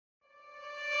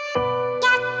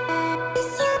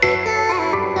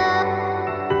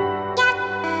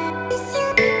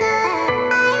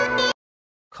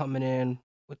coming in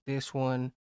with this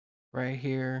one right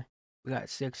here. We got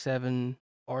 6-7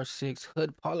 R6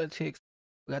 hood politics.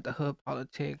 We got the hood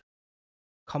politics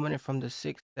coming in from the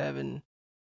 6-7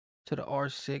 to the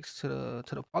R6 to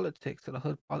the politics, to the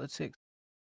hood politics,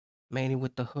 mainly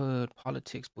with the hood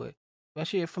politics, but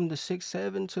especially from the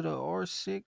 6-7 to the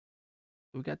R6,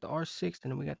 we got the R6,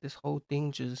 and then we got this whole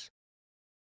thing just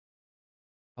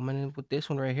coming in with this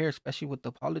one right here, especially with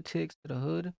the politics to the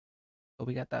hood. So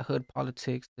we got that hood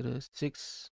politics to the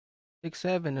 6-7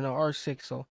 and the R6.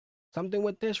 So something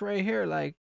with this right here,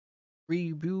 like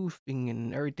rebuffing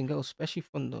and everything else, especially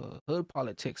from the hood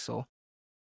politics. So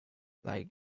like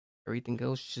everything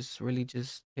else just really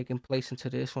just taking place into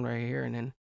this one right here, and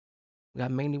then we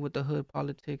got mainly with the hood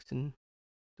politics and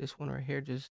this one right here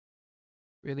just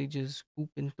really just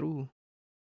hooping through.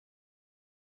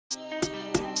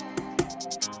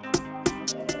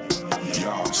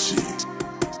 Y'all shit.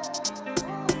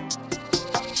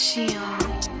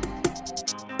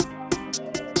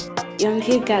 Young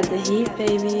kid got the heat,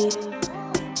 baby.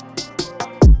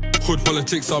 Hood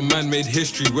politics are man-made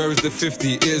history. Where is the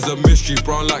 50? It is a mystery.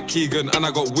 Brown like Keegan and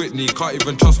I got Whitney. Can't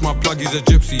even trust my plug, he's a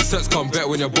gypsy. Sets can't bet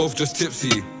when you're both just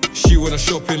tipsy. She wanna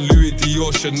shop in Louis,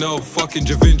 Dior, Chanel, fucking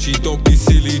Da Vinci. Don't be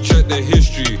silly, check the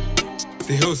history.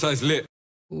 The hillside's lit.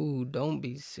 Ooh, don't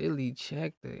be silly,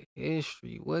 check the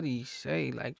history. What'd he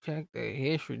say? Like, check the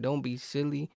history, don't be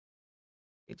silly.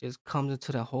 It just comes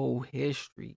into the whole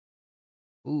history.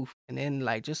 Oof. And then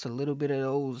like just a little bit of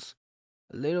those,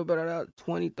 a little bit of that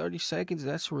 20-30 seconds,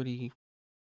 it's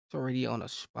already on a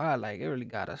spot. Like it really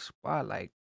got a spot,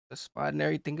 like the spot and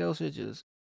everything else is just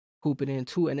hooping in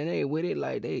too. And then they with it,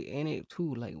 like they in it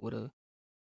too, like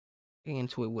they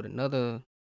into it with another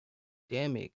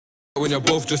damn it. When you're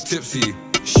both just tipsy.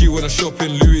 She wanna shop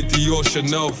in Louis, Dior,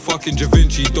 Chanel, fucking Da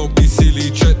Vinci. Don't be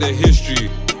silly, check the history.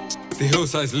 The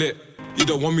hillside's lit. You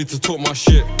don't want me to talk my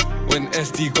shit. When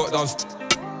SD got down,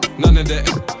 none of that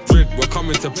grid. We're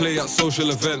coming to play at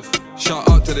social events. Shout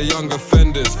out to the young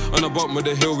offenders. On the bottom of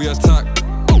the hill we attack.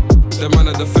 The man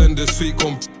are defenders, sweet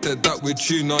did that with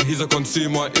tuna. He's a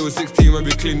consumer. It was 16 when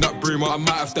we cleaned that broomer. I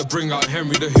might have to bring out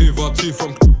Henry the Hoover. Two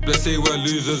from let's say we're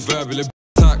losers, verbally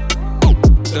attack.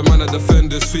 The man are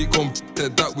defenders, sweet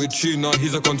did that with tuna.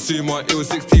 He's a consumer. It was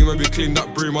 16 when we cleaned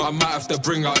that broomer. I might have to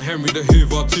bring out Henry the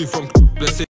Hoover. Two from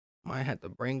let's say. Might have to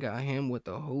bring out him with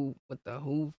the hoop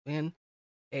and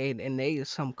they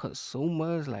some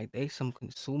consumers, like they some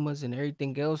consumers and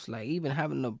everything else, like even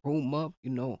having the broom up,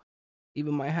 you know,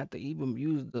 even might have to even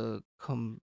use the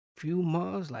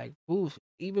confumers, like boost,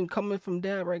 even coming from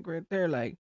that right there,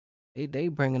 like they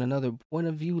bringing another point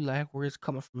of view, like where it's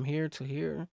coming from here to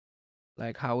here,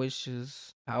 like how it's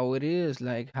just how it is,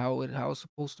 like how it's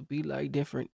supposed to be, like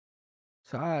different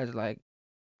sides, like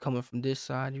coming from this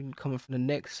side, you coming from the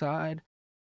next side,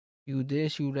 you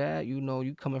this, you that, you know,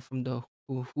 you coming from the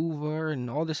Hoover and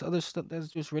all this other stuff that's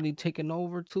just really taking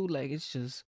over too. Like it's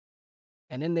just,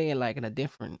 and then they in like in a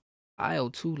different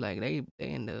aisle too. Like they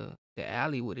in the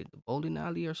alley with it, the bowling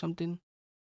alley or something.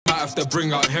 Might have to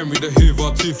bring out Henry the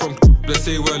Hoover. Two from let's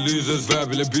say we're losers,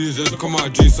 verbal abusers. Come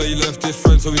on, G, so he left his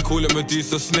friend, so we call him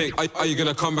Medusa Snake. Are you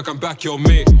gonna come back and back your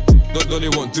mate? No, they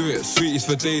won't do it. Sweeties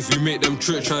for days, we make them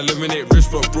trip. Try eliminate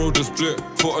risk, but bro just split.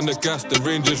 Foot on the gas, the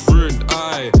range is ruined.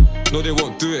 Aye, no, they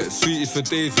won't do it. Sweeties for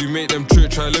days, we make them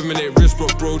trip. Try eliminate risk,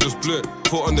 but bro just split.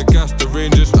 Foot on the gas, the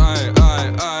range is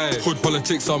aye. Hood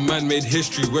politics are man-made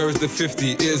history. Where is the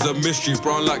 50? It is a mystery.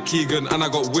 Brown like Keegan and I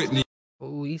got Whitney.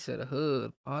 Oh, he said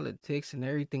hood politics and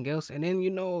everything else, and then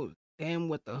you know, damn,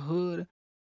 what the hood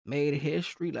made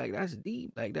history. Like that's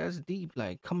deep. Like that's deep.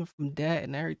 Like coming from that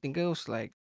and everything else.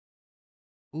 Like,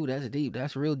 ooh, that's deep.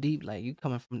 That's real deep. Like you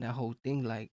coming from that whole thing.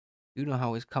 Like you know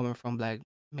how it's coming from, like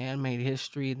man-made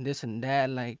history and this and that.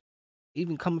 Like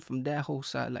even coming from that whole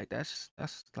side. Like that's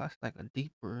like a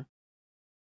deeper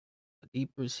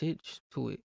hitch to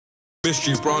it.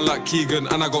 Mystery, brown like Keegan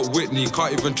and I got Whitney.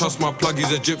 Can't even trust my plug,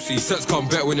 he's a gypsy. Sets can't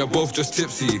bet when you're both just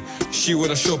tipsy. She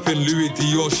wanna shop in Louis,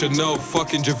 Dior, Chanel,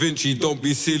 fucking Da Vinci. Don't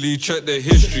be silly, check the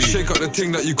history. Shake up the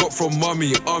thing that you got from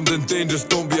mummy. Armed and dangerous,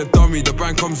 don't be a dummy. The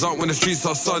brand comes out when the streets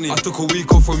are sunny. I took a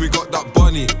week off when we got that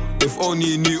bunny. If only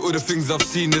you knew all the things I've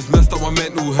seen. This messed up my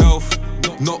mental health.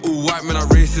 Not all white men are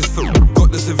racist.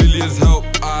 Got the civilians help.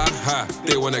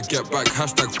 They wanna get back.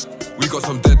 Hashtag we got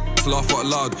some dead, laugh out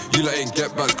loud. You lot ain't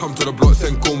get back, come to the block,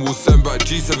 send Cornwall, send back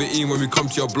G17 when we come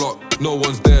to your block. No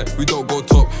one's there, we don't go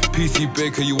top. PC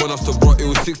Baker, you want us to rot. It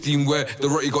was 16 where the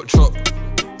rotty got chopped.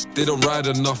 They don't ride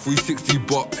enough, we 60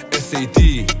 bot.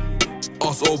 SAD.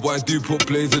 Us old boy do put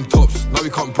blazing tops. Now we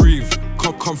can't breathe.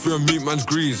 Come through and meet man's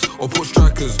grease. Or put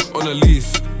strikers on a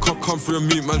lease. come through and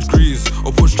mute man's grease,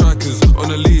 or put strikers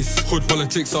on a lease. Hood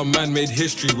politics are man-made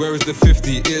history. Where is the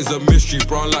 50? It is a mystery.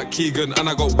 Brown like Keegan and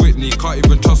I got Whitney. Can't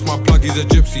even trust my plug, he's a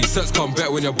gypsy. Sets come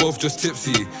back when you're both just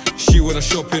tipsy. She wanna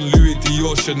shop in Louis,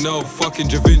 Dior, Chanel, fucking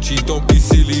Da Vinci. Don't be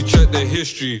silly, check the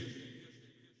history.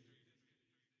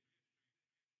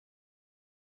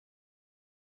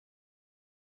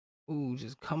 Ooh,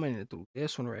 just coming in through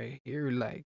this one right here,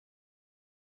 like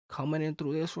coming in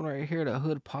through this one right here, the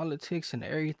hood politics and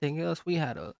everything else. We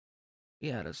had a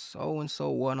so and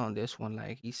so one on this one.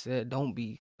 Like he said, don't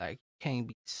be like can't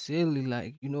be silly.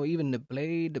 Like, even the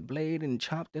blade and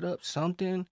chopped it up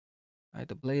something. Like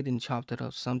the blade and chopped it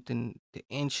up something. The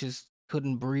inches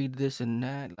couldn't breathe this and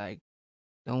that. Like,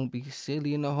 don't be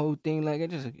silly in the whole thing. Like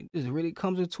it just really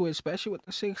comes into it, especially with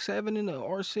the 6'7" and the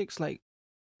R6. Like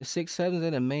the 6'7s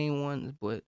are the main ones,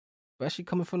 but especially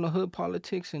coming from the hood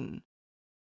politics and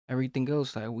everything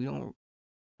else, like we don't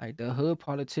like the hood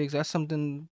politics. That's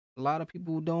something a lot of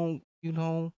people don't,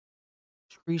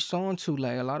 reach on to.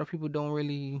 Like a lot of people don't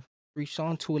really reach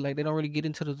on to it. Like they don't really get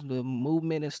into the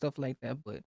movement and stuff like that.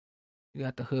 But you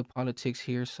got the hood politics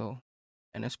here, so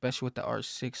and especially with the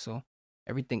R6, so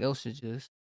everything else is just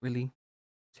really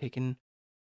taking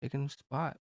taking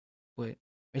spot. But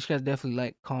make sure you guys definitely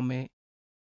like, comment,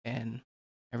 and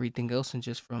everything else, and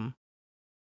just from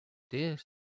this.